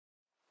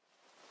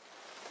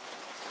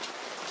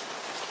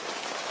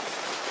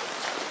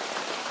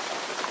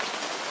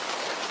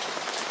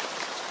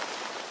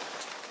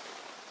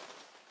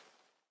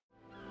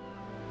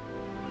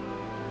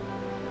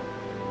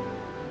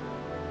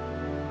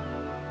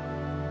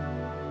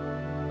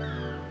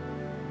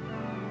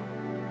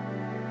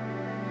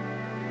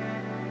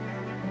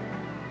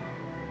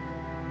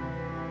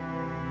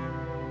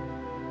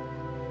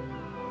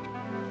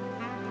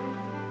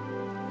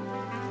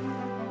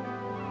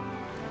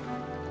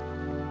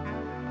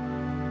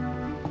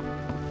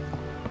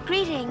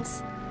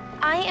Greetings.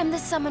 I am the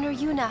summoner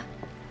Yuna.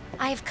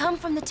 I have come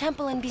from the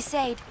temple in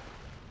Besaid.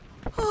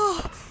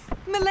 Oh,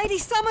 Milady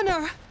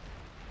Summoner!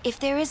 If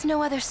there is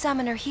no other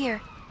summoner here,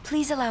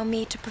 please allow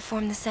me to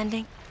perform the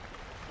sending.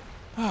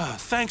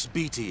 Thanks,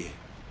 BT.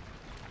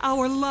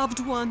 Our loved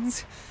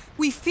ones.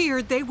 We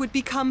feared they would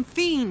become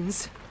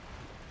fiends.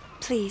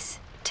 Please,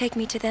 take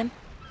me to them.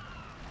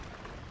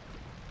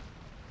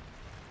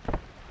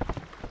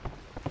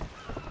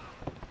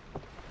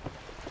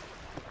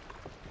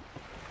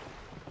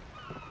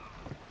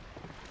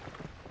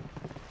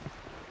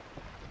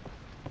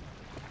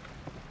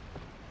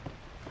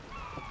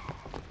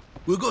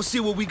 We'll go see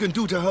what we can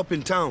do to help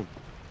in town.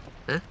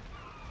 Huh?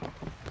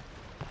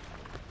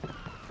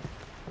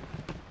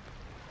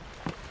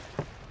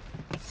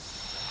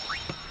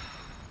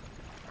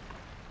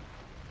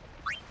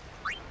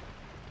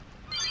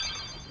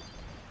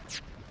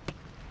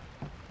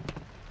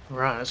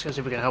 Right, let's go see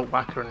if we can help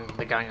Wacker and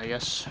the gang, I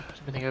guess. Is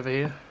anything over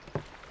here?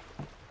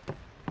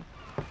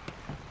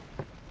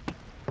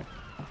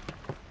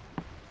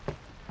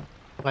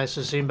 Place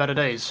has seen better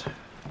days.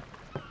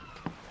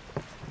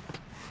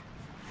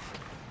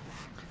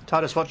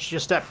 Titus, watch your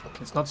step.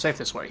 It's not safe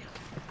this way.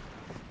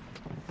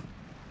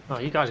 Oh,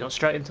 you guys got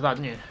straight into that,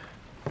 didn't you?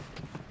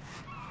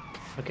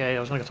 Okay, I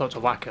was going to talk to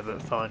Wacker,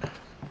 but fine.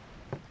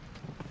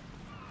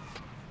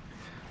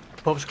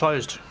 Pub's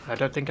closed. I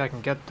don't think I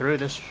can get through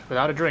this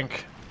without a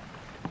drink.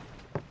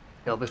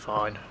 You'll be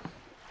fine.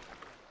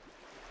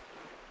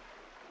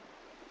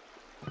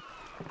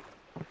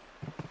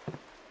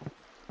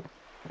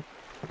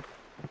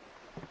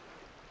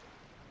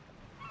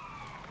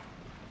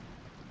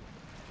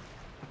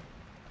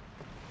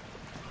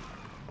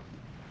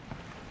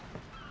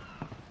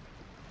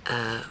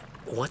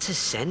 What's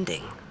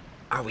ascending?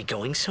 Are we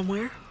going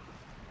somewhere?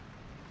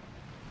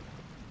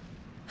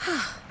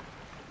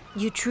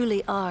 You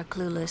truly are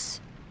clueless.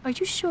 Are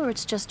you sure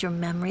it's just your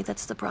memory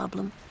that's the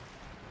problem?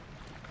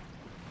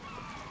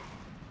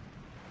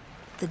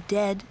 The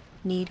dead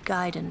need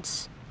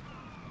guidance.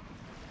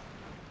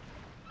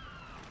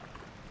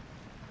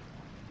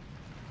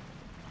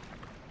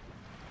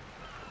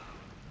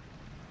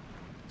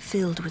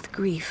 Filled with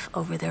grief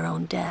over their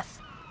own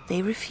death,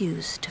 they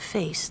refuse to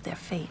face their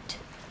fate.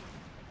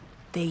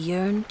 They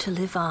yearn to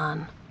live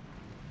on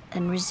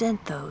and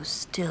resent those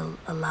still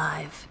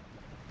alive.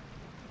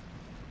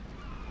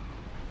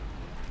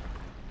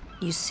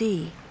 You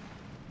see,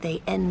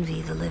 they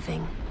envy the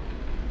living.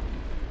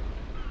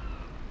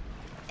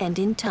 And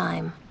in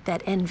time,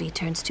 that envy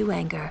turns to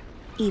anger,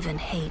 even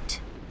hate.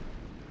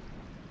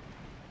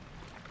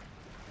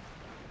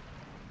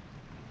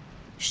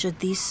 Should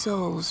these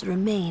souls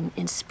remain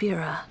in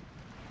Spira,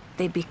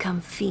 they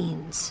become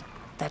fiends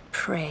that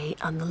prey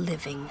on the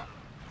living.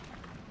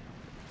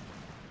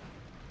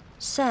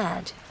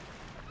 Sad,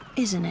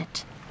 isn't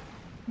it?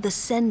 The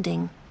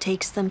sending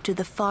takes them to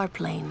the far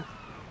plane,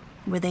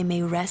 where they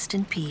may rest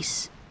in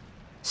peace.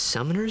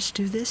 Summoners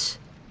do this?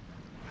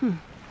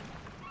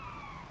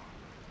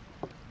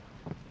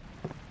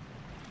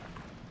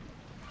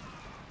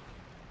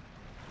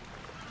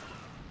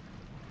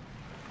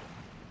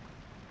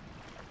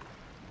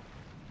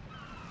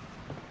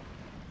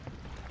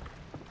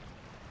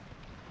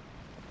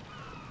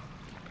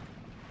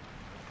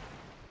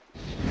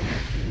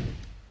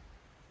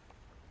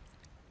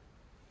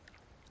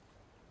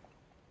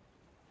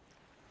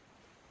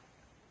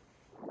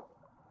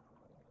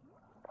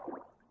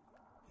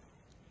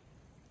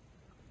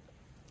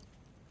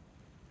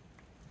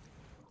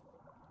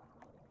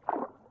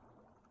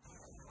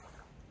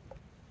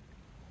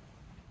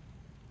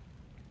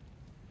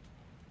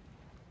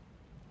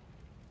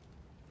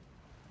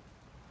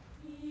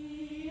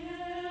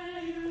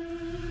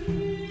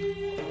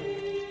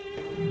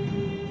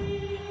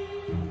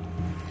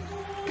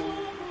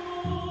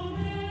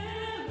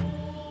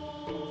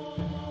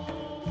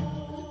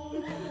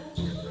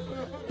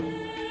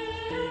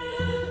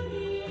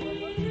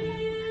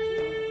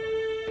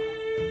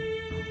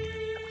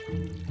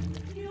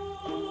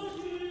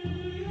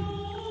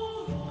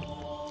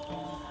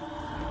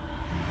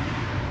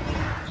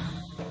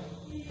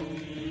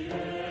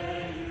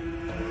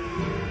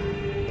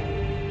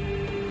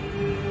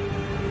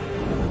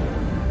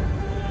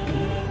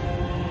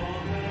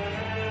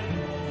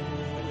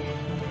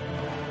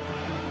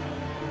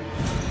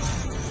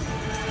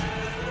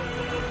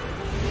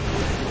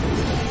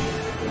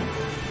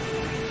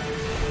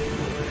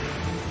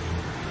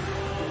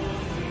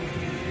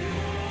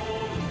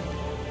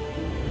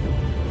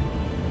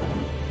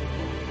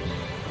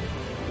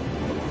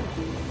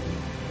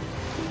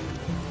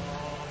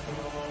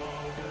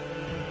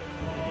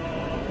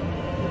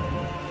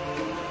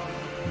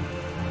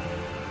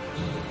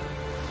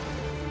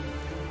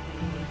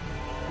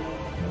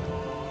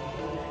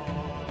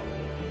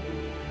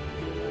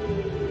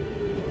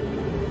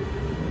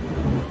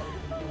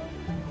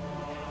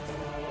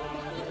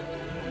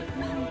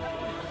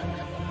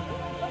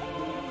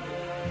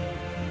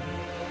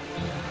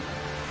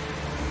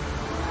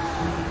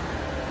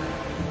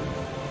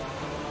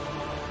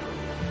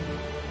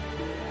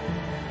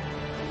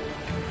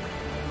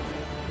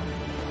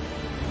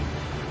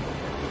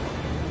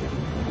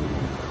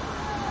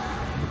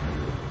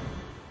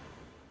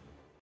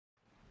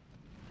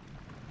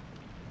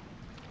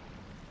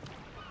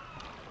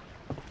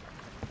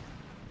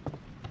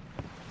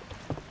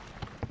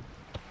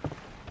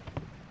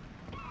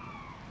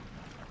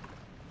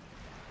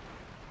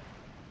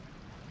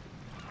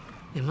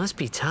 It must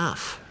be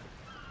tough,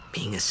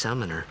 being a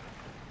summoner.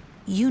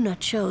 Yuna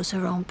chose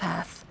her own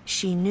path.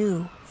 She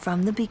knew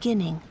from the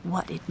beginning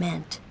what it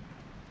meant.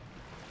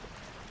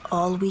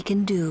 All we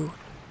can do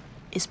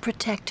is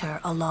protect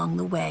her along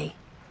the way,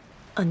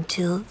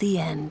 until the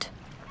end.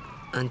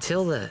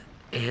 Until the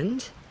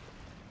end?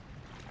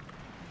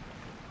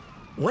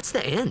 What's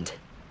the end?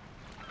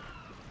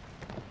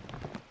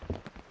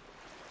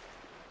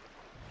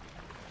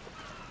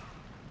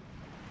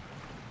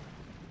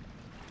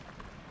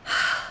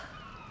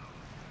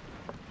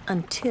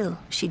 Until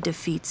she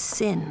defeats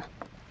sin.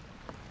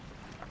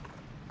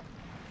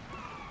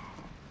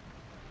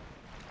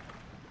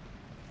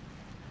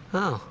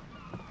 Oh.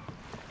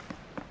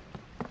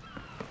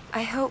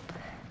 I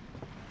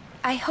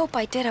hope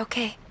I did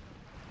okay.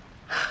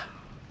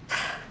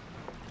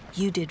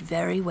 You did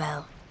very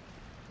well.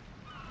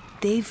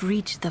 They've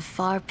reached the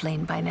far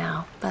plane by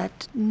now,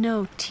 but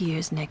no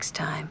tears next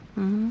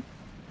time.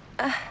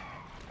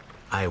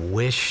 I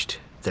wished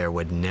there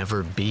would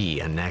never be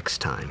a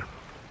next time.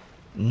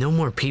 No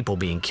more people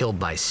being killed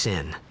by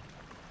sin.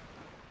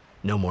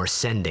 No more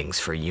sendings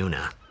for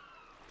Yuna.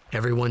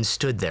 Everyone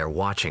stood there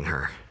watching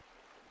her.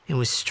 It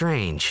was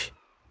strange,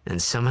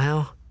 and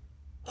somehow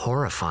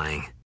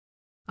horrifying.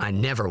 I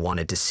never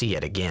wanted to see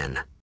it again.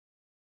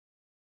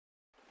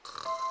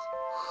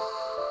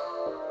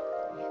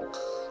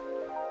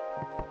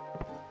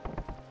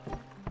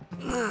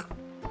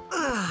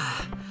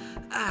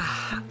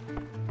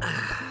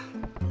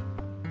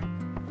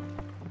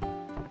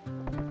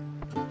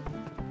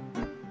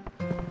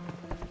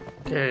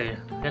 Okay,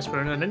 guess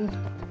we're in an inn.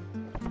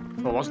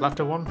 Or what's left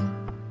of one.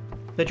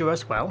 Did you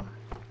rest well?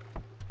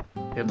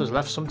 The others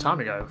left some time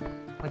ago.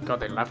 My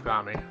god, they left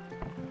without me.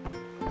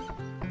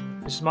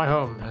 This is my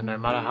home, and no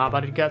matter how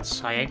bad it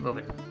gets, I ain't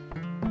moving.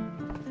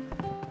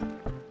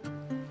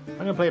 I'm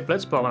gonna play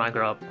Blitzball when I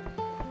grow up.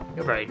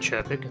 You're very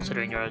chirpy,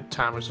 considering your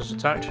town was just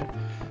attacked.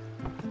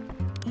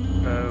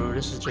 Oh,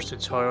 this is just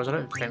tutorials. I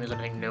don't think there's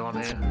anything new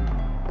on here.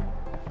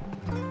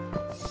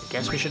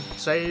 Guess we should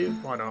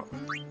save? Why not?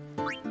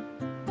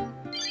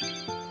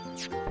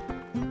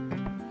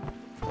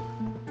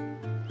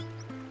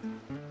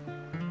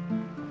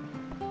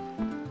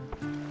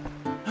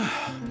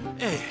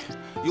 Hey,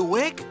 you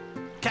awake?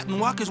 Captain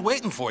Walker's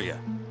waiting for you.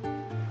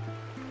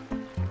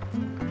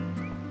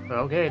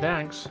 Okay,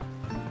 thanks.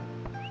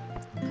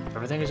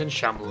 Everything is in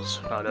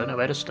shambles. I don't know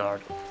where to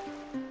start.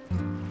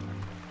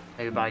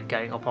 Maybe by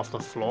getting up off the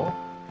floor?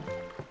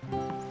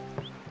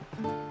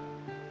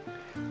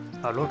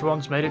 Our loved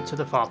ones made it to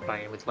the far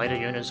plane with later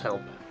Yuna's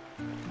help.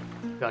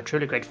 We are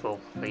truly grateful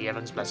for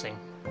Yevon's blessing.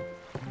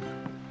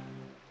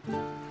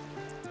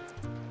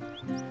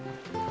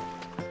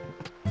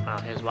 Ah,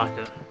 here's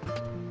Wacker.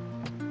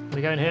 Are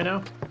we going here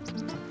now?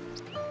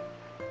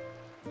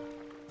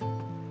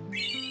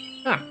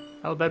 Ah,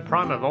 Elbed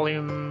Primer,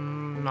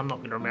 volume... I'm not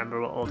going to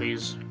remember what all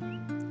these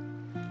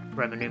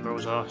Roman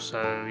numerals are,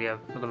 so yeah,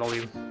 another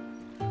volume.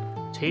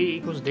 T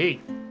equals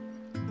D.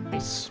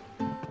 Nice.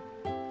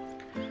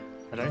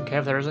 I don't care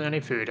if there isn't any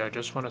food, I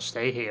just want to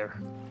stay here.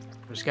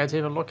 I'm scared to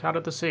even look out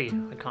at the sea.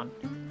 I can't...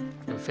 You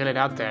can feel it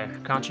out there,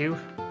 can't you?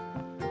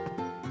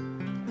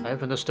 I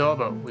opened the store,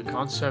 but we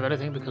can't serve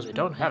anything because we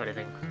don't have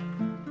anything.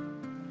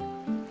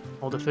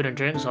 All the food and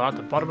drinks are at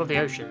the bottom of the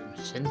ocean.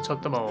 Sin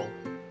took them all.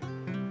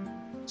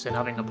 Sin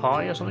having a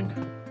party or something?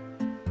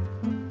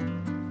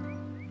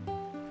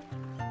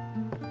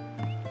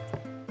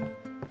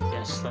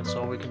 Guess that's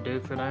all we can do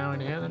for now in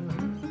here then.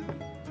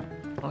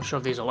 Not sure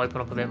if these will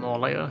open up a bit more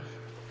later.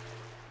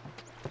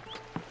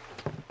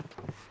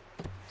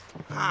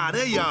 Ah,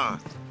 there you are.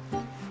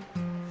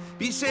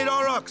 Be St.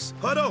 Aurochs,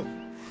 huddle.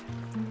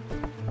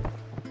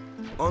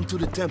 On to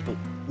the temple,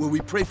 where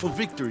we pray for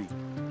victory.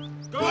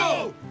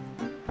 Go!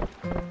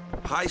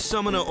 High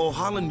Summoner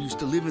O'Halloran used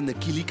to live in the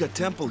Kilika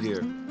Temple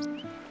here.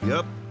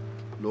 Yup.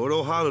 Lord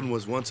O'Halloran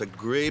was once a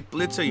great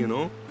blitzer, you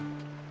know?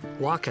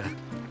 Waka.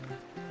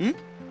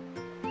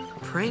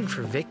 Praying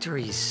for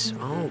victory's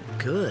all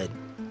good.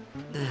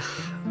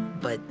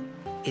 But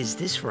is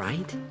this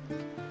right?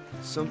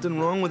 Something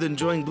wrong with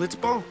enjoying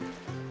blitzball?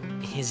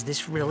 Is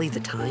this really the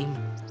time?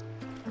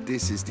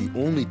 This is the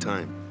only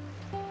time.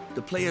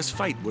 The players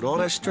fight with all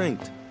their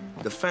strength.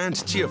 The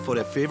fans cheer for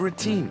their favorite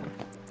team.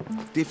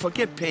 They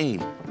forget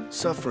pain,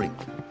 suffering.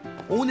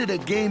 Only the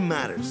game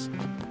matters.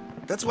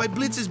 That's why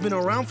Blitz has been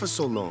around for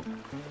so long.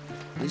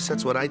 At least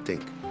that's what I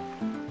think.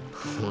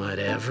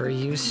 Whatever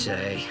you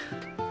say.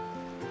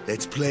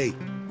 Let's play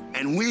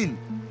and win,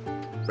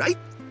 right?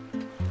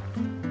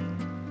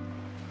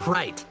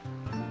 Right.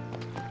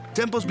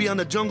 Temple's beyond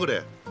the jungle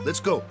there. Let's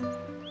go.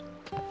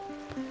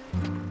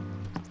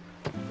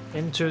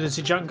 Into the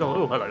jungle.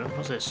 Oh, hello.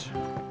 What's this?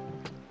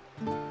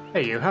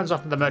 Hey, you. Hands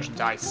off the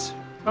merchandise.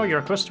 Oh, you're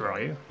a customer,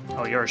 are you?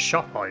 Oh, you're a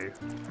shop, are you?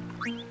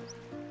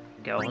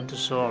 Get on to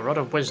saw a rod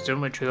of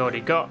wisdom, which we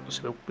already got,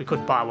 so we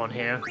could buy one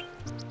here.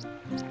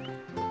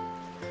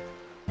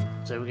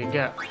 So we can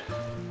get.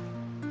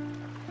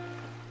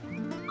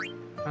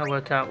 I'll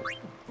work out.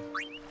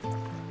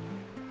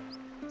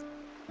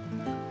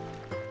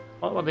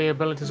 What were the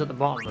abilities at the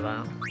bottom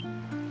about?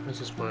 How does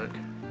this work?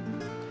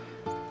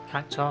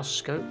 Cactar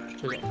scope?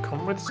 Does it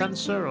come with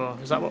sensor, or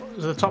is that what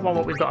is the top one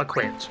what we've got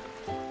equipped?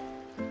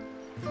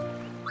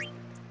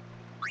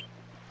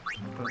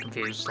 I'm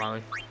confused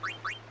slightly.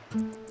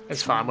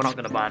 It's fine, we're not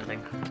going to buy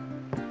anything.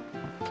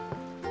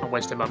 I'm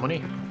wasting my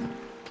money.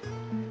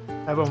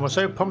 Everyone was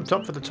so pumped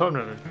up for the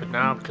tournament, but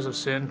now, because of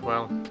Sin,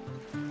 well,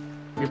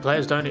 new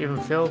players don't even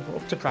feel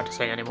up to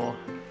practicing anymore.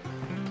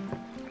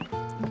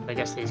 I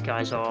guess these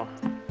guys are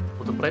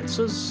all the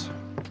Blitzers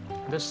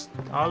in this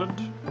island.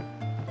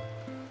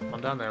 Come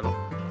on down there, look.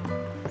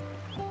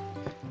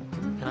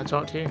 Can I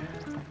talk to you?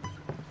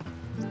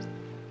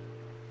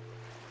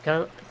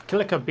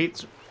 Killiker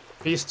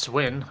Beasts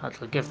win,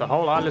 that'll give the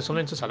whole island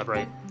something to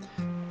celebrate.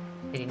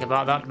 Thinking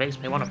about that makes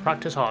me want to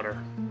practice harder.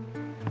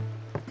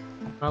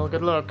 Well,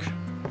 good luck.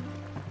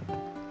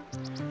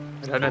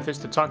 I don't know if it's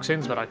the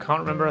toxins, but I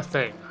can't remember a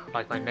thing.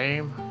 Like my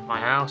name,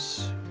 my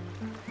house.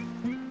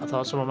 I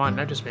thought someone might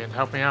notice me and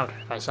help me out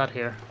if I sat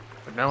here,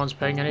 but no one's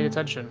paying any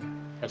attention.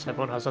 Guess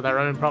everyone has their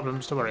own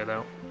problems to worry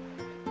about.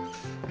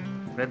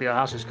 Maybe your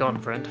house is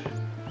gone, friend.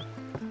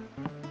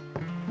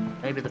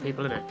 Maybe the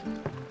people in it.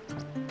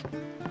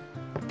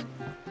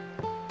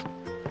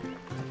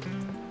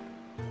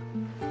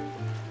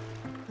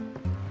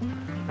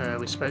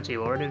 We spoke to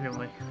you already, didn't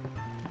we?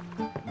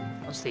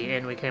 That's the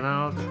inn we came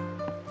out of.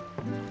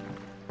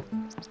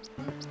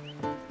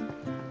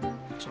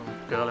 Some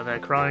girl in there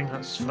crying,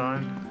 that's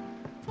fine.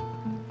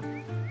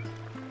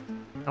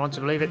 I want to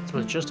believe it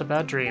was just a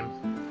bad dream.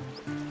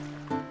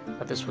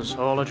 That this was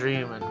all a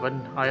dream, and when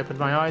I opened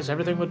my eyes,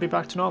 everything would be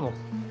back to normal.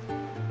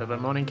 But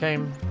when morning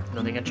came,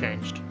 nothing had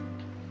changed.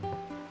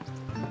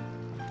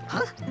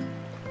 Huh?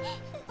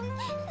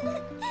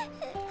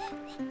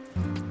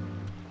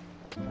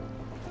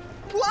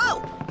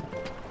 Whoa!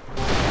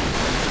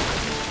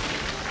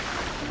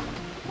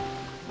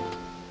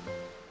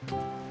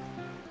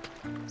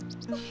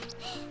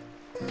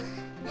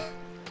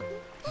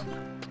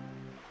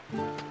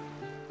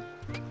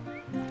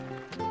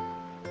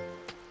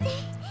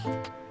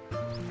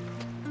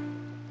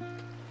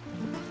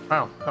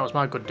 Wow, that was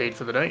my good deed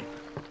for the day.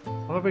 I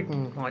wonder if we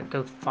can, like,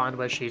 go find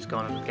where she's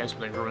gone and get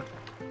something from it.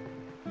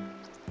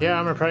 Yeah,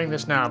 I'm repairing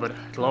this now, but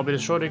it'll all be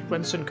destroyed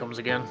when Sin comes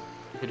again.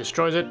 If he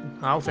destroys it,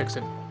 I'll fix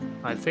it.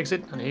 I fix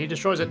it, and he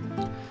destroys it.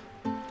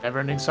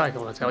 Never-ending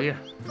cycle, I tell you.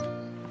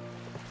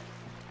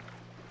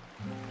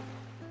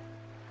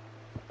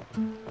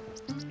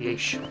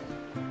 Yeesh.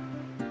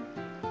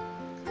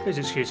 Please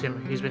excuse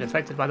him, he's been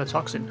affected by the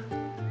toxin.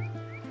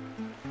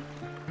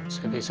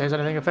 So if he says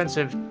anything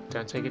offensive,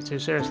 don't take it too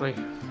seriously.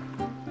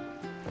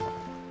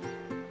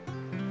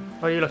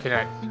 What are you looking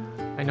at?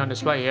 Ain't on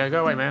display here,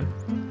 go away, man.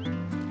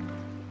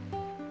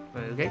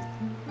 Okay.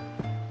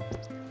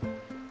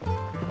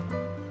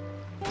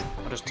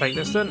 I'll just take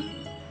this then.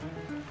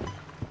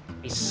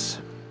 Peace.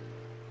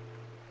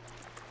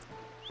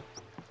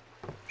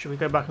 Should we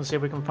go back and see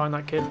if we can find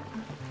that kid?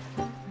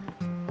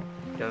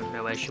 Don't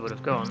know where she would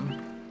have gone.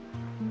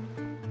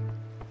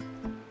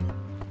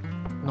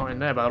 Not in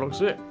there by the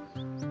looks of it.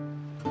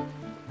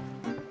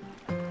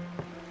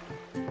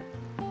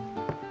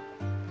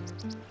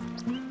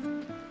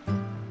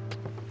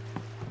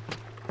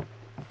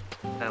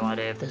 No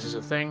idea if this is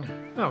a thing.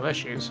 Oh, there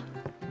she is.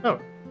 Oh.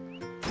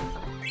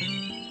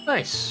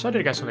 Nice, I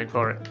did get something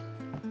for it.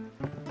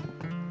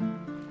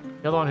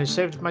 You're the one who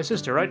saved my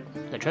sister, right?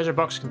 The treasure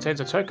box contains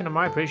a token of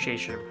my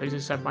appreciation. Please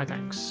accept my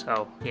thanks.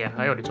 Oh, yeah,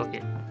 I already took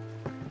it.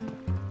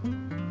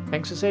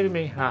 Thanks for saving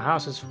me. Our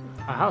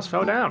house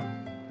fell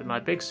down. But my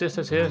big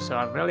sister's here, so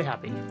I'm really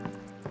happy.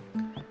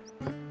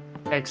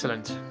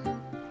 Excellent.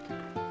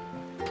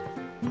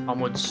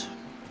 Onwards.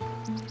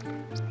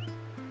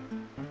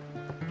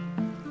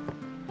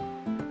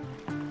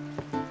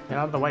 Get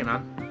out of the way,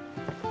 man.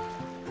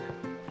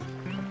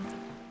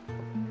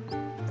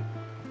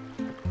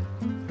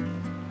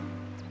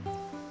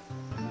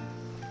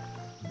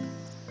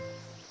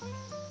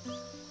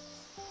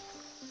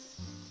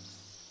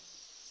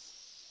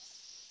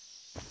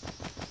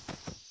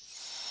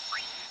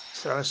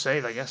 So a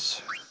save, I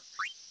guess.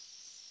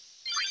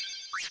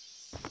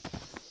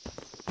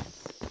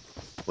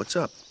 What's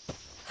up?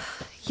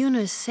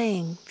 Yuna's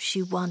saying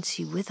she wants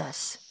you with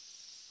us.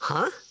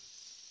 Huh?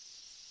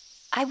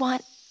 I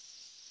want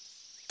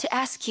to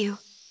ask you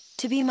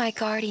to be my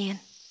guardian.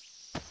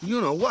 You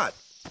know what?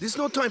 There's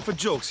no time for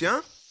jokes,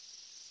 yeah?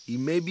 He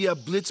may be a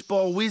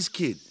blitzball whiz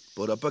kid,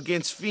 but up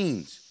against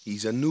fiends,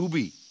 he's a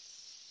newbie.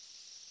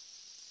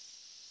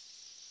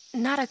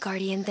 Not a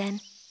guardian,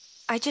 then.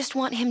 I just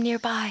want him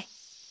nearby.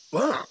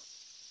 What?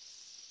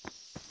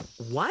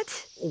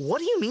 What? What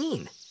do you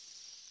mean?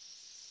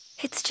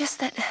 It's just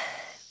that,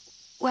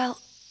 well...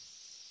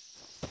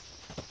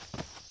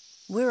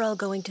 We're all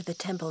going to the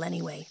temple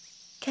anyway.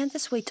 Can't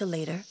this wait till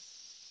later?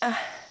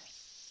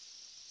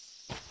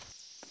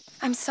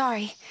 I'm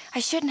sorry. I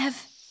shouldn't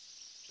have...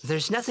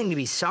 There's nothing to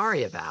be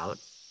sorry about.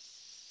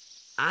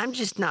 I'm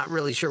just not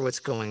really sure what's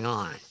going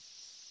on.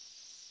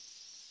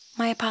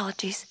 My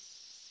apologies.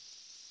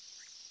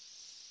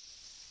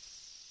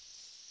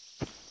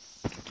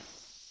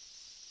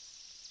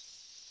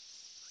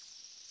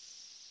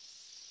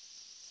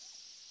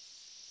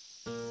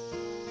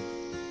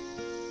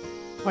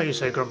 Why are you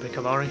so grumpy,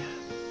 Kamari?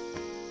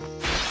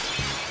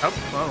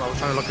 Oh, well, I was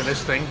trying to look at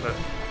this thing, but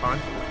fine.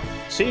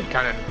 Seed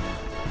cannon.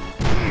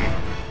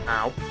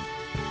 Ow.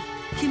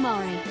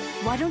 Kimari,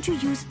 why don't you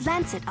use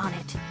Lancet on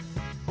it?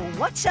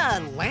 What's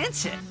a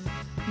Lancet?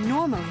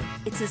 Normally,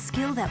 it's a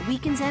skill that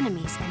weakens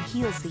enemies and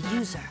heals the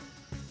user.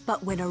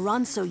 But when a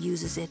Ronso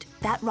uses it,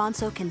 that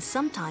Ronso can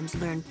sometimes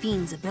learn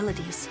Fiend's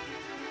abilities.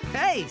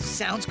 Hey,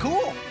 sounds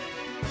cool.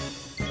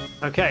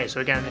 Okay, so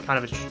again, kind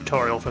of a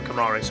tutorial for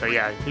Kamari. So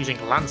yeah, using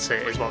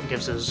Lancet is what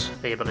gives us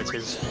the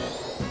abilities.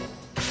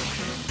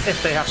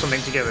 If they have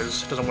something to give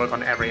us, it doesn't work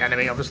on every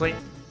enemy, obviously.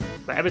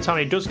 But every time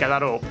he does get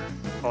that up,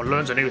 or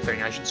learns a new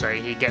thing, I should say,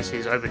 he gets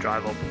his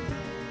overdrive up.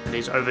 And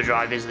his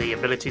overdrive is the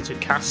ability to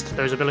cast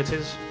those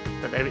abilities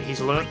that he's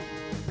learned.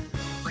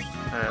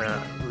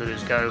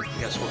 Lulu's go. I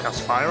guess we'll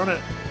cast fire on it.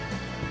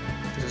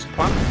 This is a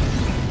plan.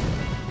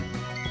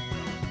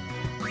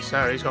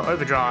 So he's got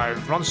overdrive,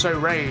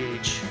 Ronso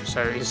rage.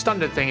 So his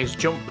standard thing is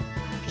jump,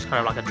 just kind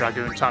of like a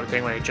dragoon type of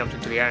thing where he jumps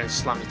into the air and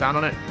slams down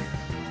on it.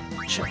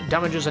 Which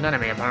damages an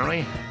enemy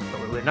apparently.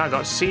 But we've now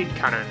got seed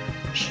cannon,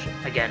 which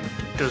again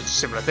does a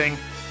similar thing.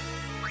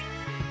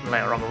 And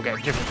later on we'll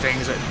get different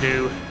things that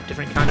do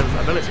different kind of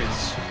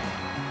abilities.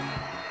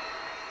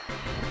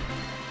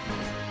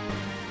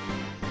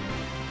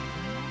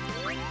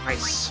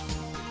 Nice.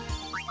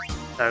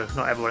 So,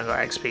 not everyone got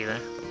XP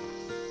there.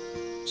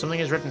 Something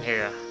is written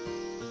here.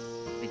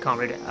 You can't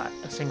read it,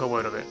 a single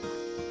word of it.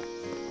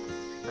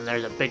 And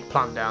there's a big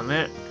plant down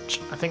there.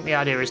 I think the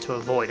idea is to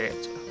avoid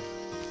it.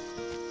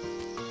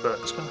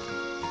 But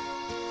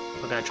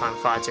we're going to try and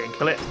fight it and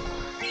kill it.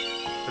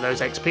 For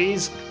those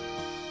XPs,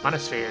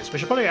 Manospheres. We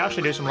should probably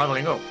actually do some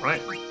leveling up,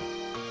 right?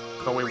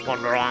 Before we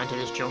wander around into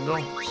this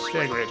jungle.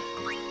 Sphere grid.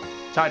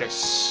 Titus.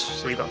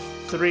 So you've got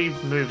 3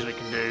 moves we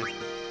can do.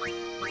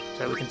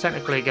 So we can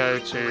technically go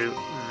to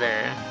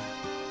there.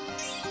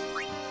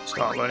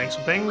 Start learning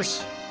some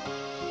things.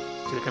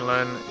 So we can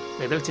learn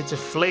the ability to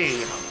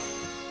flee.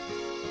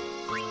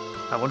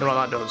 I wonder what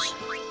that does.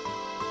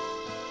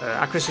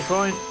 Accuracy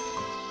point.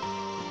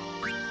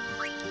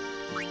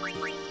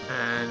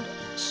 And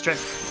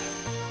strength.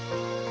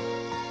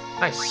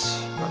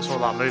 Nice. That's all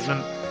that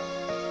movement.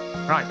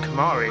 Right,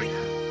 Kamari.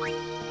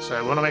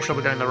 So we want to make sure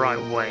we're going the right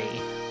way.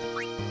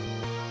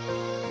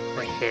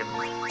 For him.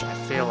 I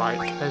feel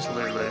like there's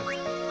Lulu.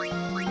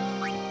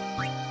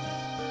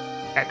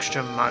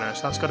 Extra mana,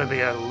 so that's got to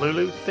be a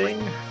Lulu thing.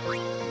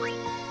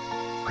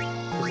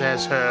 Because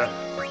there's her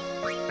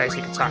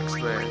basic attacks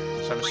there.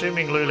 So I'm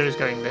assuming Lulu's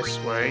going this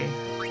way.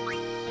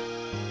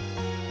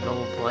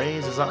 Normal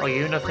Blaze, is that a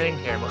Yuna thing?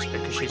 Yeah, it must be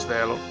because she's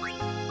there, look.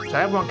 So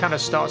everyone kind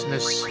of starts in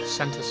this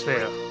centre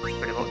sphere,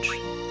 pretty much.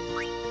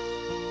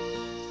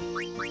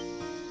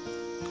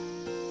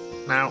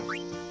 Now,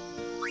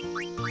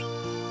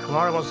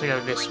 Kamari wants to go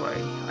this way,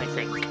 I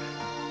think.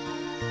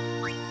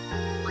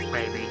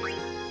 Maybe.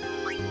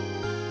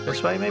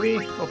 This way, maybe?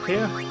 Up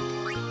here?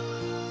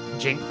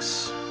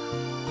 Jinx.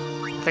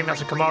 I think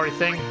that's a Kamari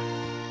thing.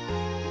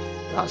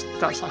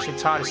 That's actually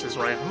Titus's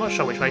way. I'm not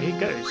sure which way he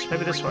goes.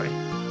 Maybe this way.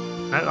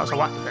 No, that's a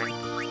Waka thing.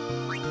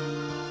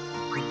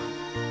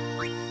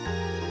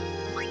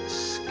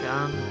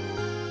 Scan.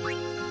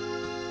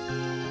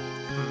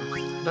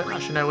 I don't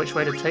actually know which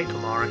way to take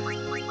Kamari.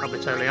 I'll be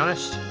totally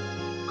honest.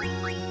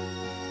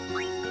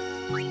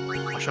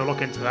 I shall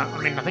look into that. I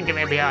mean, I think it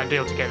may be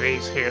ideal to get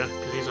these here,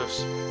 because these are,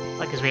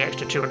 that gives me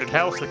extra 200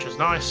 health, which is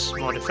nice,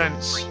 more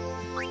defense.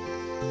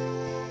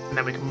 And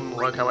then we can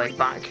work our way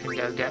back and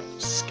go get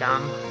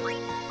Scan.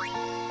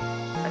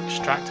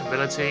 Extract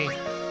ability,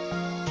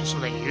 which is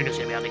something Yuna's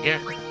going to be able to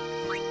get.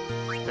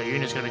 So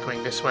Yuna's going to be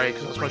coming this way,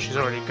 because that's what she's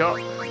already got.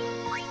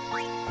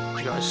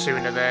 She's got a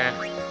Suna there.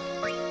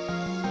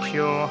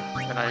 Cure,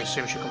 then I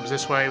assume she comes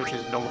this way, which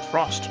is Null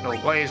Frost, Null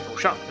Blaze, Null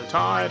Shock, Null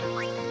Tide.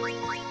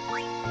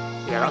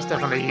 Yeah, that's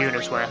definitely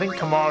Yuna's way. I think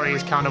Kamari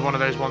is kind of one of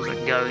those ones that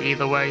can go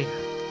either way,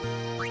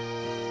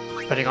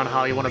 depending on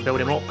how you want to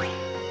build him up.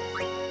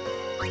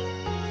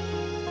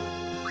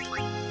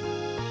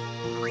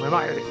 We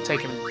might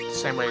take him the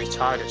same way as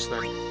Titus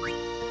then.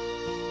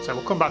 So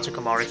we'll come back to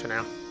Kamari for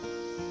now.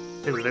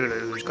 Do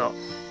Lulu, who's got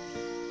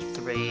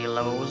 3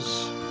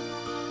 levels.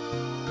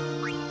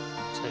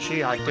 So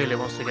she ideally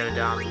wants to go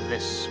down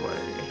this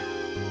way.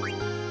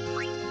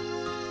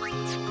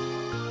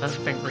 I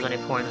don't think there's any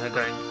point in her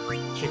going.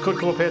 She could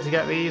come up here to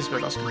get these,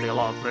 but that's going to be a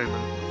lot of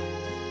movement.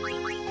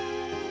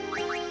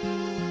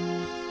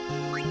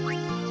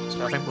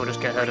 So I think we'll just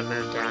get her to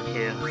move down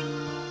here.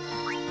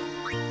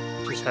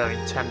 Which is her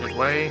intended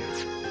way.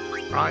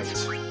 Right.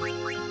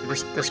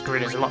 This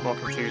grid is a lot more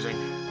confusing.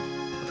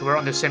 If we were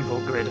on this simple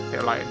grid,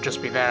 it'd like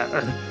just be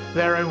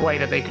their own way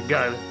that they could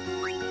go.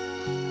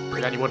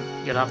 But then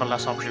you'd have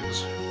less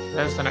options.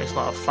 There's the next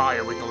lot of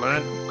fire we can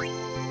learn.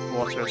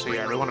 Water, so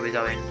yeah, we want to be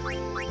going.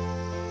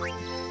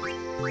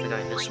 We're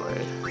going this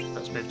way.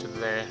 Let's move to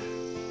there.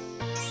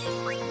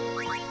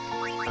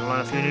 And learn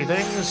a few new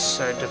things.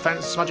 So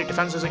defense, magic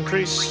defense has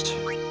increased.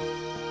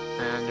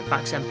 And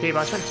max MP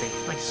by 20.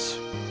 Nice.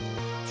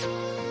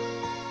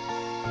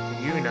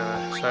 Yuna.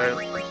 So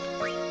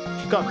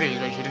she's got these,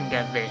 but she didn't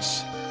get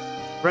this.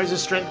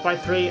 Raises strength by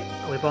 3.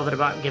 Are we bothered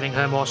about giving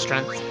her more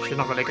strength? She's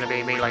not really going to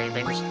be meleeing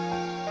things.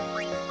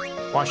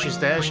 While she's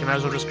there, she may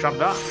as well just grab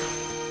that.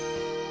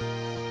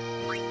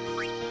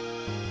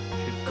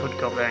 She could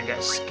go up there and get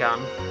a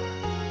scan.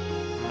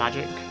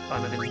 Magic by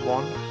moving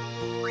 1.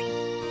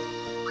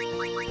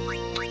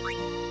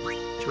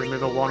 Should we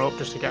move a 1 up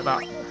just to get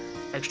that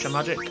extra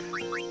magic?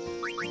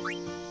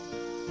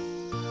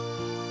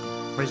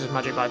 Raises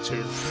magic by 2.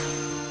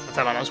 I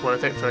feel like that's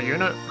worth it for a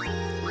unit.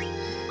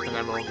 And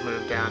then we'll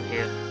move down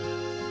here.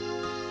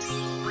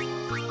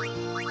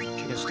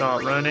 She can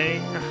start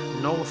learning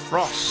Null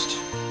Frost.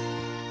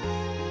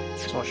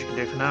 That's all she can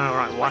do for now.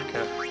 Right, whack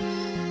her.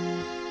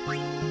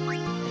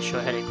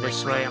 Sure, heading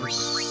this way. I'm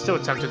still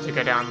tempted to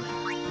go down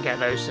and get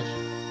those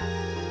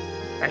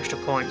extra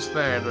points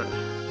there, but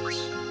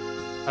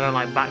I don't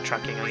like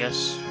backtracking, I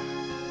guess.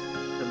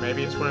 But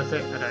maybe it's worth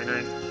it. I don't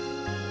know.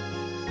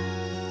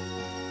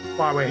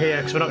 While we're here,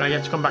 because we're not going to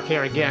get to come back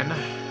here again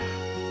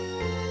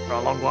for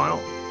a long while.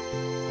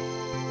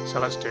 So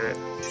let's do it.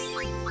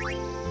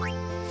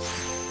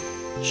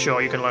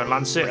 Sure, you can learn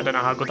Lancet. I don't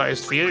know how good that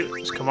is for you.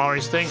 It's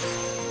Kamari's thing.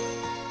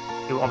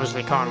 You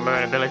obviously can't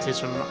learn abilities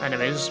from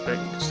enemies, but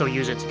you can still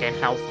use it to gain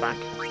health back.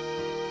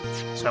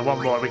 So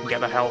 1 more, we can get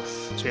the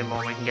health. 2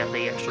 more, we can get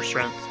the extra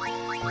strength.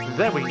 And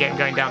then we can get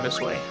going down this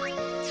way.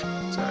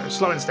 So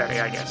slow and steady,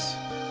 I guess.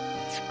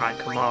 Right,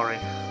 Kamari.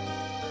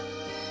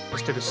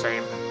 Let's do the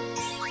same.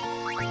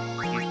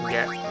 You can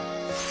get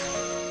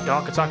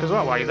Dark Attack as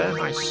well while you're there.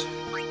 Nice.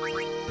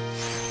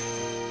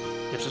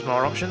 Gives us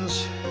more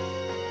options.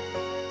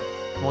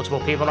 Multiple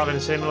people having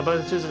similar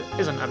abilities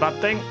isn't a bad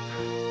thing.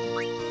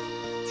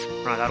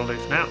 Right, that'll do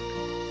for now.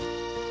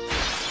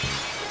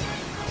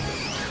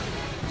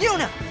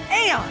 Yuna!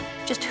 Aeon!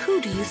 Just who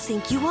do you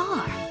think you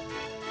are?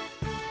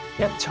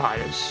 Get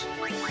tires.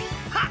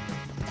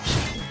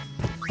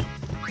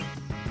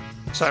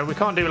 So we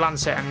can't do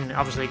Lancet and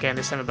obviously gain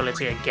the same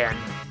ability again.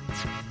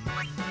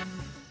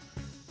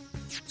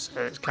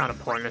 So it's kind of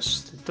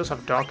pointless. It does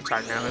have Dark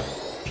Attack now,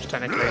 which is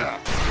technically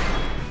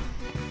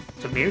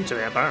it's immune to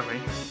it apparently.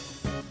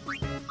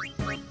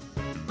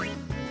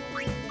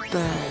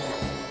 Burn.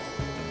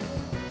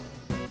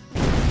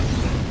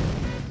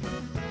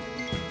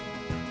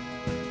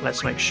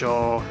 Let's make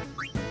sure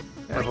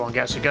everyone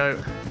gets a go.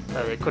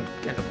 Though they could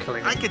end up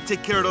killing I it. could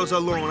take care of those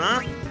alone,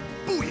 huh?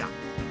 Booyah!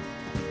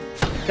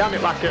 Damn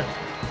it, Lacquer.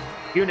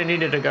 Yuna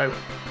needed a go.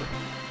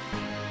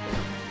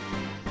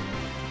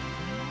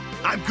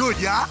 I'm good,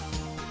 yeah?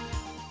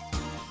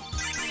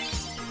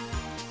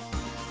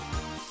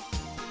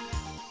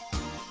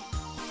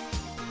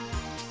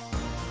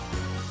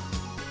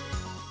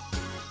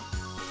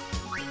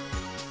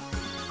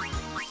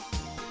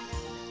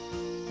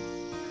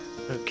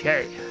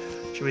 Okay.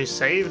 Should we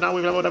save now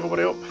we've leveled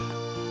everybody up?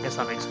 Guess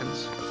that makes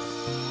sense.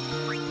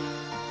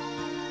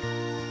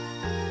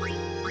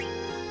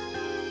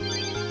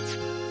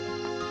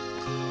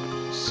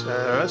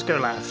 So let's go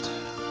left.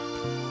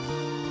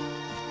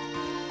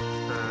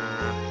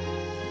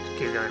 Just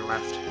keep going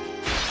left.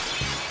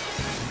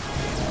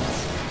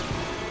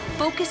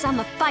 Focus on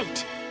the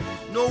fight.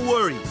 No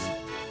worries.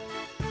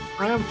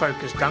 I am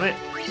focused, damn it.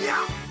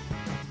 Yeah.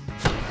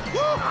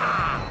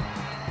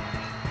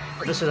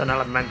 But this is an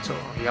elemental,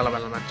 a yellow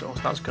elemental,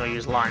 so that's going to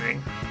use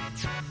lightning.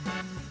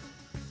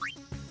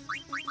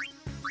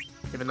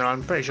 Even though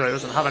I'm pretty sure it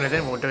doesn't have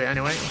anything, we'll do it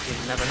anyway.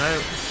 You never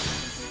know.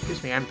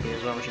 Gives me MP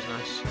as well, which is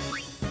nice.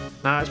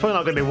 Now, it's probably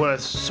not going to be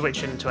worth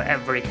switching to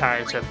every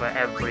character for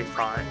every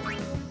fight.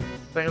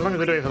 But as long as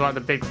we do it for like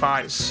the big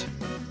fights,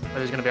 where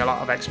there's going to be a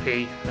lot of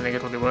XP, I think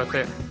it'll be worth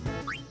it.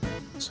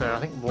 So I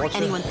think water.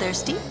 Anyone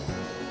thirsty?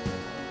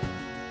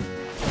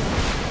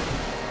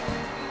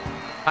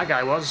 That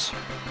guy was.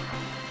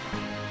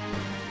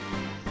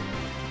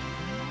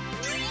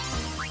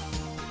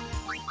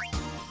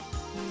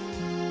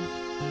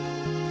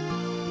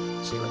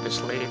 Let's see where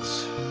this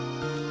leads.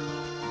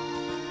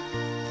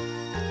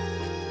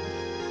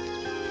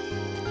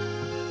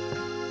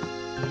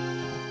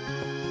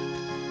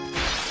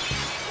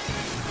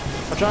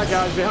 Watch out,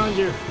 guys, behind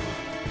you.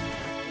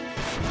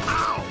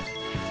 Ow!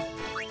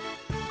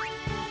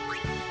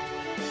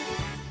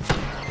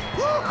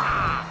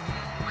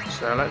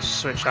 So let's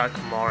switch out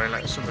Kamari and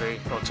let somebody,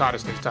 or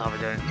Titus needs to have a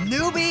go.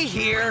 Newbie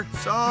here!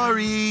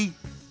 Sorry.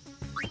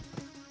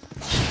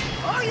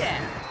 Oh yeah!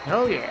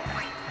 Oh yeah.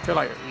 I feel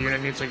like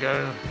Yuna needs to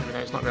go, even though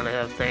it's not really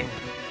her thing.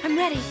 I'm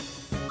ready.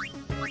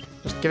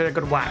 Just give it a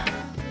good whack.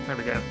 There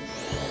we go.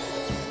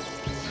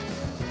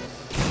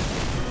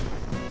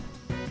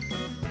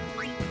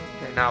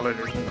 Okay, now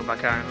Lulu can come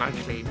back out and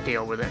actually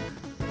deal with it.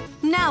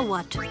 Now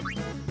what?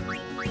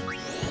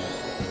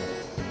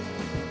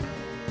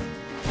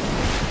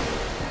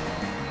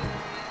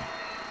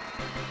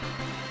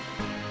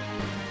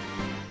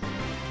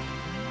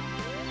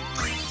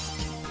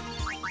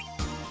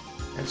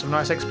 And some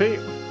nice XP.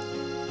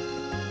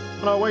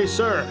 On our way,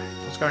 sir.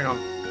 What's going on?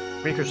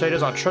 We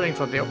Crusaders are training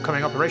for the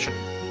upcoming operation.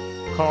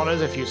 Call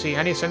us if you see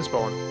any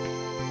Senseborn.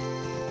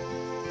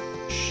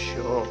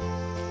 Sure.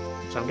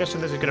 So I'm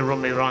guessing this is going to run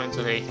me right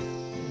into the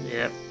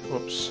Yep,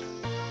 whoops.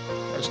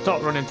 Let's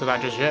not run into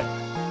that just yet.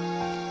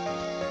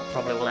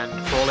 Probably will end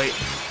poorly.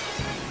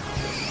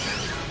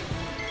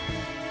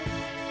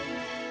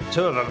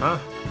 2 of them, huh?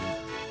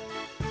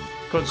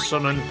 Could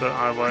summon, but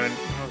I won't.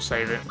 I'll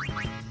save it.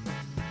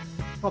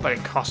 Not that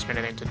it costs me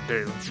anything to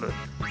do, but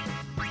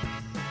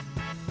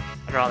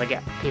I'd rather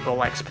get people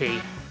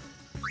XP.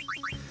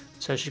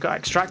 So she's got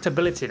extract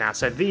ability now.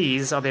 So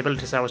these are the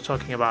abilities I was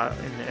talking about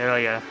in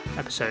earlier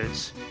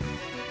episodes.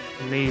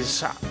 And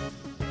these,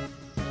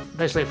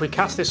 basically, if we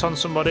cast this on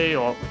somebody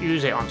or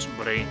use it on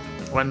somebody,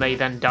 when they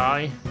then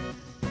die,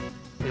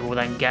 we will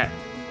then get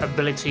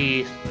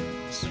ability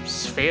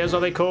spheres, are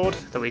they called,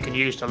 that we can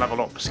use to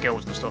level up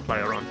skills and stuff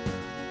later on.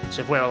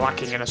 So if we're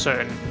lacking in a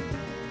certain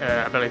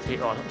ability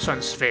or a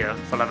certain sphere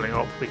for leveling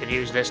up, we can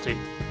use this to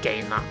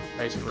gain that,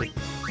 basically.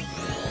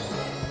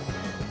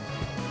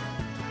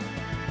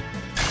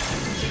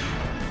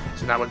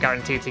 So now we're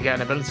guaranteed to get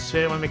an ability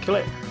sphere when we kill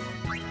it.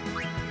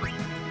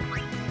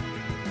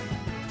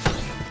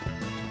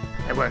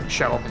 It won't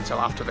show up until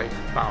after the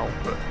battle,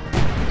 but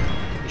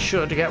you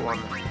should get one.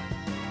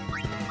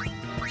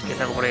 Let's give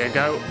everybody a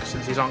go,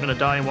 since these aren't going to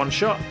die in one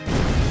shot.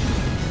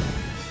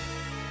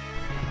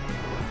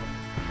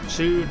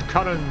 Shoot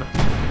Conan.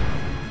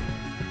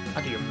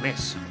 How do you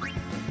miss?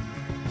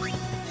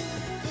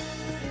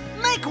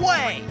 Make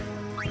way!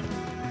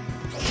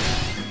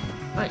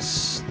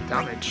 Nice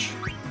damage.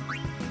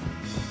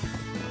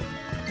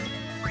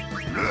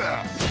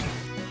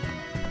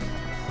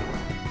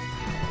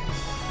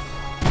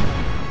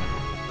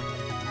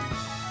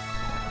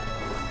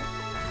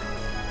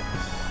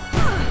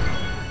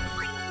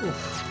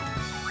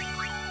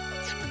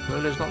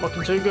 Lulu's not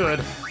looking too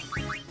good.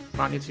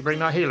 Might need to bring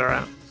that healer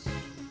out.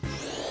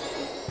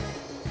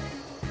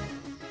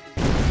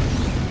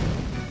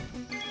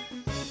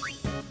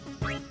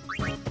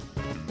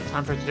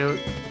 Time for it to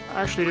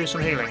actually do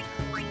some healing.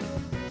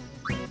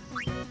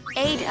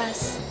 Aid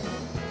us.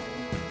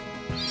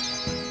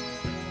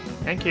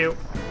 Thank you.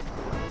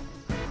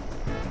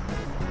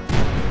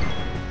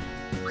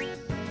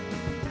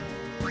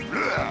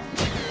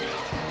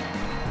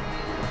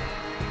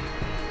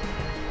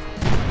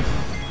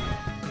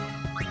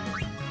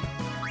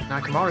 Now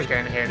Kamara's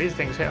getting here. These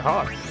things hit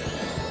hard.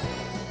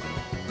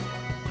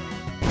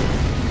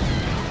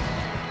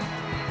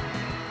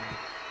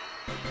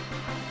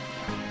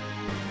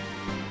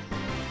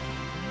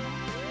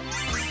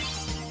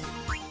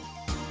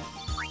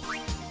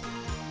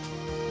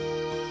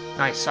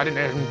 Nice. I didn't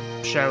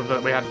even show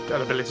that we had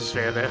an ability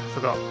sphere there.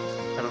 Forgot.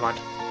 Never mind.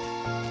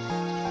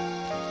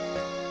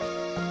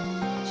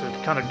 So we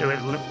can kind of do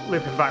it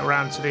looping back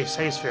around to the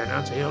save sphere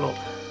now to heal up.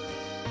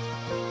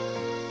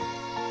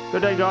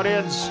 Good day,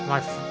 Guardians.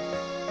 My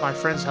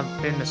friends have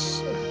been...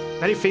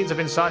 Many fiends have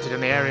been sighted in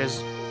the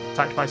areas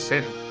attacked by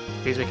sin.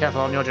 Please be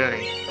careful on your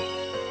journey.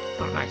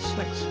 Oh, nice.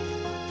 Thanks.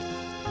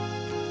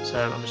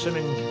 So I'm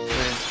assuming moving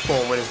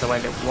forward is the way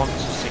they want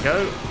us to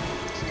go.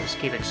 So just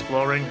keep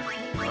exploring.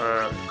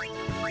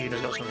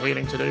 Yuna's got some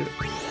healing to do.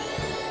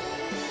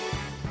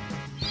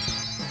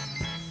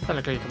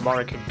 Technically,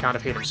 Kamara can kind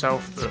of heal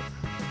himself, but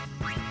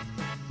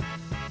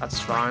that's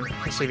fine.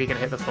 Let's see if he can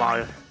hit the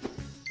flyer.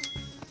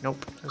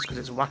 Nope, that's because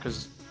it's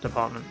Wacker's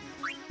department.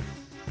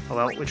 Oh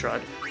well, we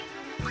tried.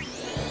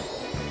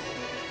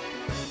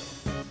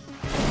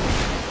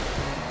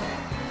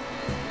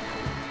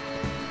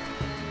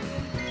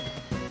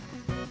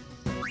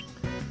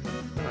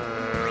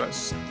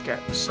 Let's get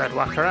said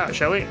Wacker out,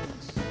 shall we?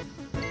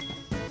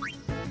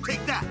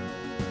 Take that!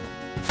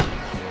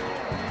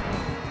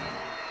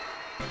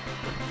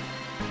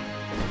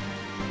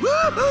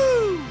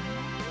 Woohoo!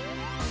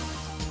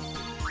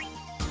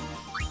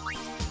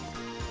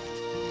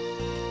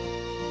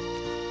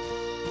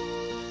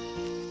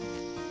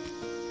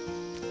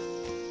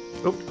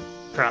 Oop,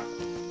 crap.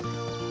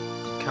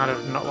 Kind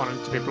of not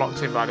wanting to be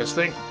blocked in by this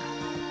thing.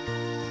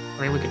 I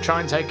mean, we could try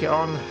and take it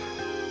on,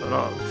 but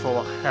not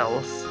full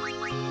health.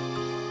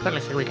 Don't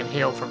think we can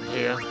heal from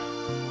here.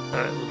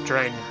 It'll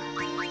drain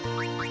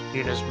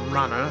Yuna's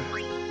mana.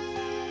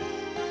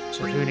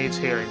 So who needs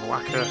healing?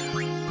 Wacker.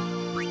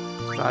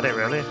 That's about it,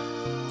 really.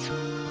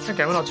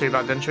 Okay, we're not too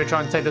bad then. Should we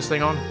try and take this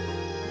thing on?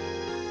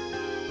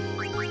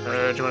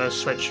 Do you want to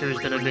switch who's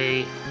going to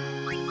be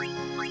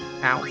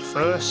out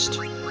first?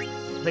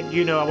 I think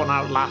you know I want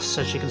out last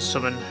so she can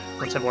summon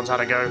once everyone's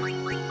had a go.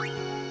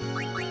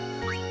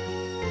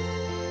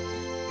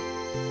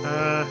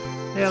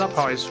 Yeah, that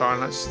party's fine.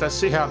 Let's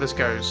see how this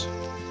goes.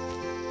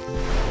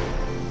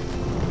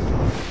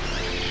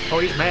 Oh,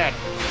 he's mad.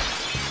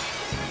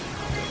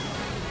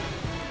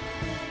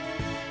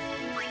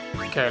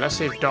 Okay, let's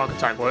see if Dark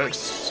Attack works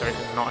so it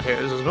can not hit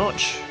us as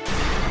much.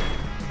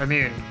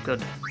 Immune,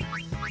 good.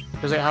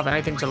 Does it have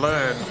anything to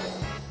learn?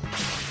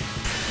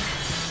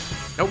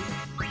 Nope.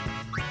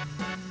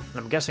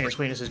 I'm guessing its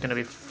weakness is going to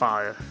be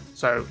fire.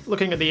 So,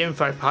 looking at the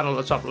info panel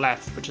at the top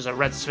left, which is a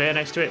red sphere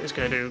next to it, it's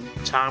going to do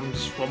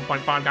times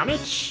 1.5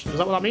 damage. Is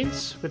that what that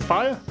means with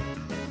fire?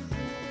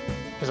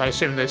 Because I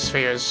assume the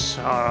spheres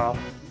are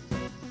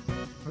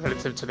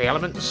relative to the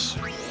elements.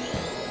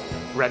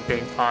 red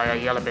being fire,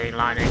 yellow being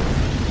lightning.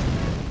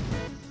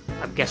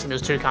 I'm guessing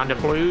there's two kind of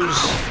blues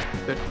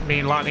that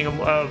mean lightning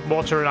and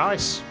water and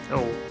ice.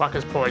 Oh,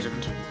 Wacker's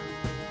poisoned.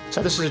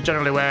 So this is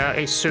generally where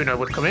a Suna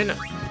would come in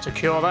to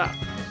cure that.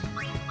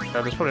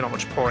 There's probably not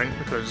much point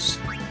because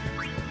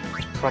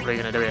it's probably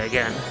going to do it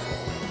again.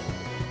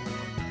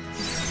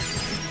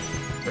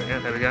 But yeah,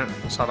 there we go.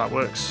 That's how that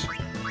works.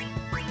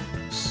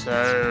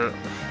 So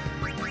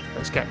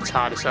let's get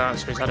TARDIS out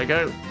so he's had a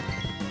go.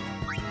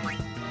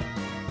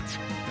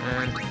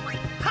 And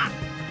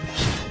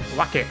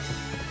whack it.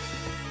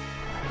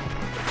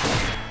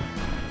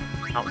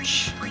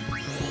 Ouch.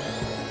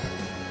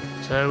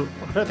 So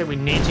I don't think we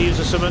need to use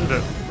a summon,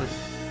 but we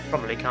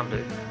probably can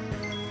do.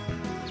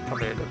 It's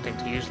probably a good thing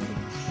to use.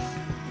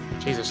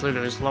 Jesus,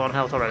 Lulu is low on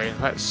health already.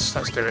 Let's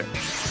do it.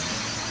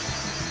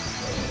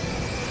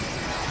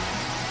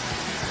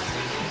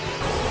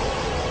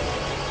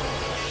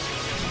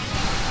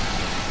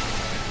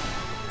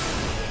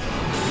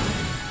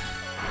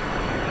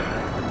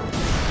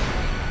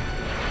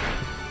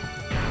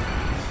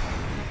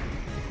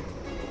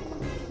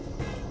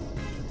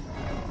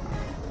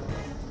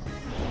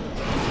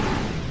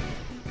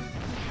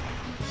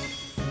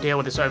 Deal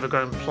with this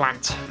overgrown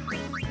plant.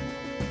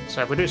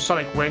 So if we do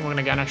Sonic Wing, we're going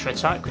to get an extra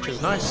attack, which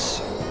is nice.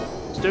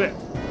 Let's do it.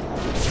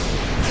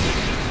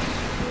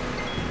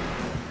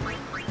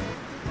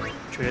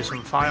 Should we do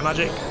some fire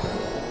magic?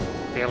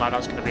 Feel like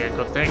that's going to be a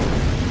good thing.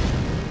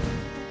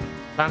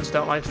 Plants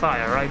don't like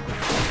fire, right?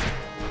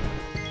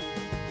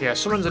 Yeah,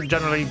 summons are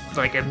generally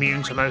like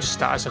immune to most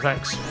status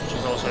effects, which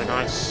is also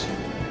nice.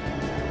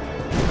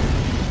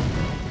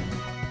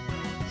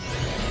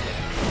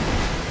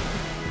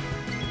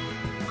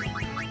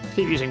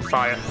 Keep using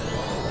fire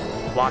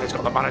while he's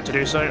got the mana to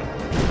do so.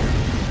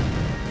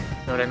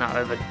 Building that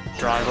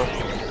overdrive up.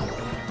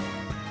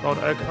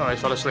 Oh, he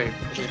fell asleep,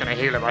 which is going to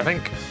heal him, I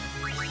think.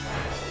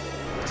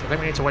 So I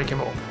think we need to wake him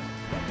up.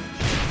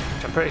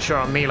 Which I'm pretty sure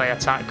a melee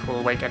attack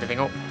will wake anything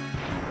up.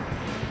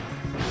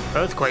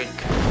 Earthquake.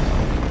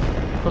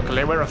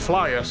 Luckily, we're a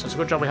flyer, so it's a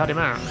good job we had him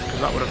out,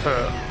 because that would have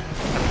hurt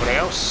everybody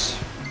else.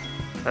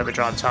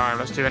 Overdrive time.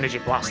 Let's do Energy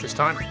Blast this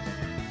time.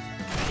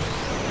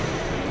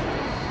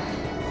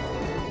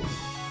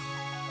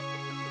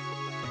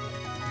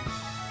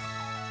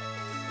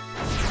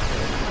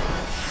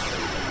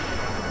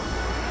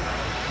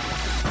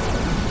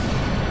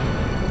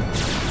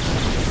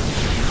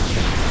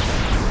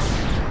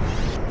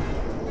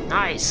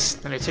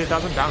 Nice! Nearly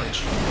 2,000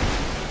 damage.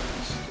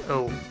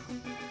 Oh.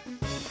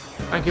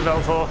 Thank you,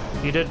 Velfor.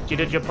 You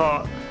did your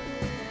part.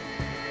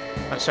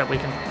 Let's hope we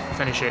can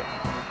finish it.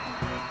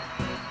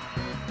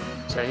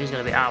 So he's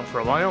going to be out for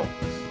a while.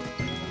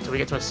 Do we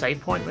get to a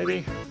save point,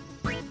 maybe?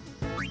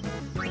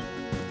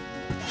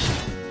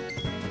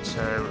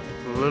 So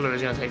Lulu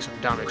is going to take some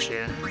damage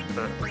here,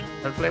 but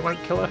hopefully it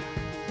won't kill her.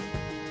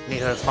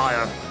 Need her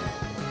fire.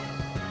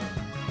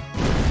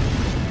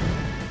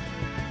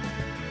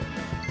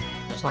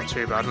 It's not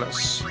too bad.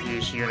 Let's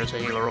use Yuna to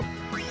heal her up.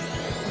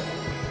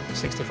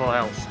 64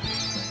 health.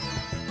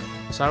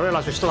 So I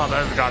realise we still have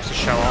overdrives to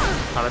show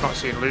off. Now we've not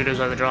seen Luna's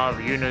overdrive,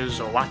 Yuna's,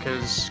 or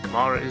Wacker's,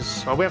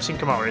 Kamara's. Well, we have seen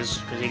Kamara's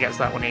because he gets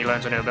that when he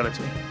learns a new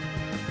ability.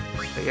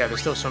 But yeah, there's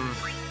still some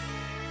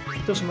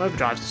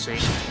overdrives to see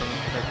from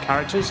the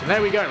characters. And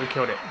there we go, we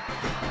killed it.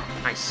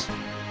 Nice.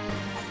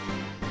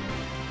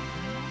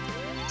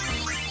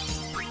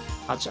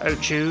 That's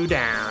Ochu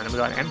down, and we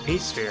got an MP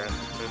sphere,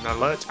 and an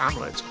alert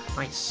amulet.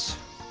 Nice.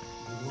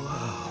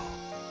 Whoa.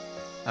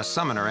 A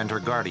summoner and her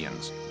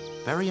guardians.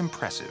 Very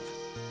impressive.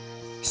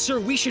 Sir,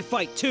 we should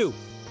fight too.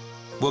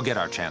 We'll get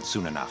our chance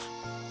soon enough.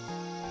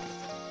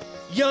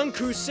 Young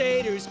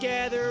Crusaders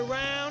gather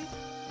around.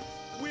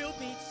 We'll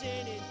beat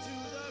sin into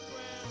the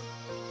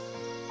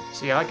ground.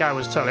 So yeah, that guy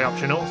was totally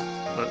optional,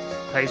 but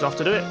pays off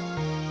to do it.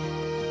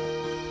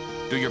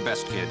 Do your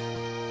best, kid.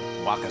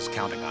 Wakka's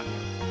counting on you.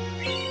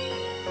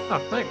 Oh,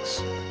 thanks.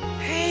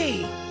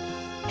 Hey!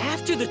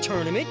 After the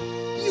tournament,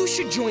 you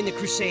should join the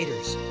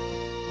Crusaders.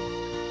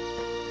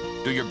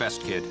 Do your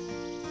best, kid.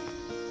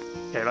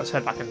 Okay, let's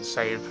head back and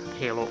save,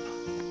 heal up.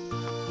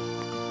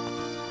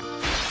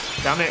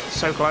 Damn it,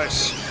 so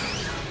close.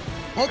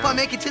 Hope I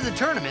make it to the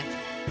tournament.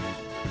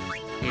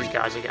 These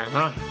guys again,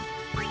 huh?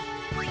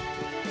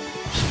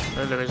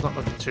 Lulu is not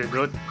looking too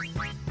good.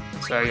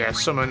 So yeah,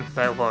 summon,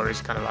 Balevor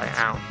is kind of like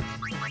out.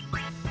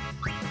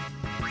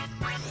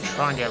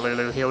 Try and get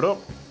Lulu healed up.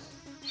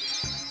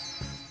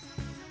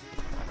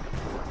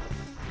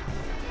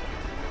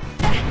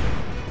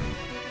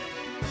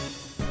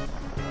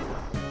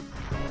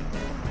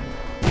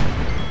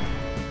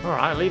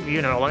 Alright, leave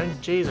Yuna alone.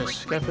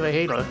 Jesus, go for the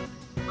healer.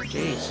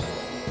 Jeez.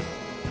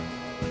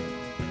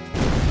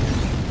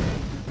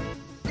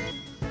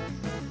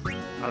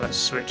 Right, let's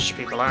switch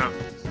people out.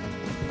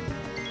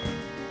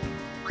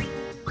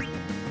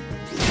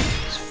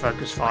 Let's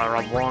focus fire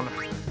on one.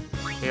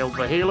 Heal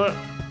the healer.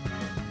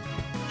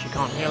 She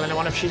can't heal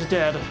anyone if she's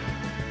dead.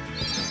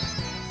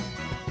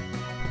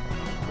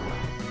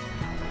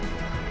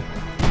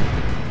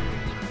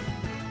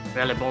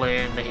 Really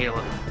bullying the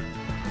healer.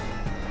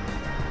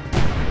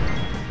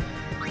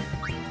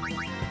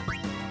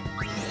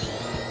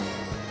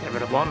 Get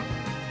rid of one.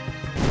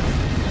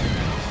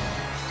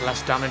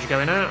 Less damage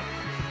going out.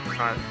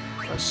 Right,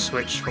 let's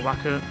switch for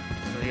Whacker.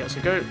 So he gets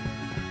a go.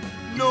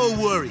 No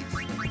worries.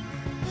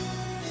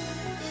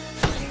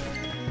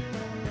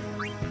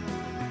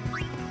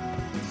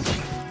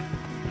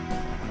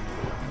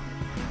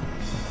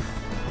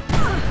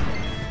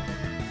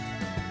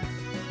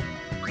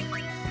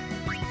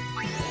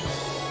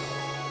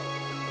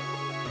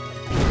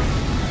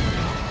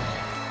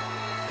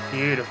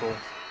 Beautiful.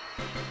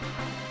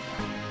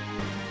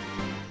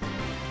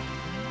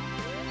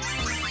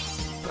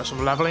 Got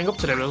some leveling up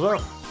to do as well.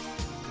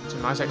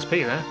 Some nice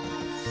XP there.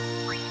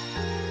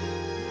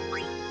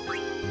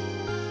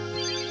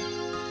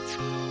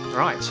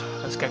 Right,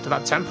 let's get to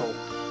that temple.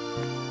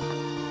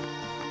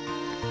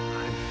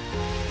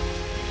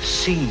 I've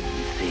seen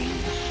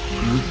things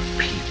you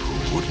people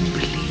wouldn't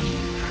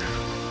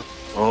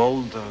believe.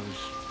 All those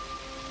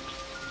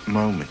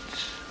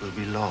moments will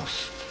be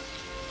lost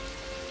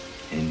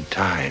in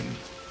time.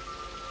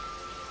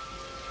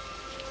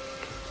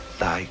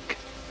 Like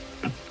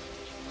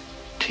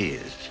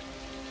tears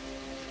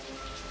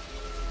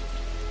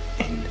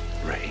in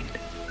rain.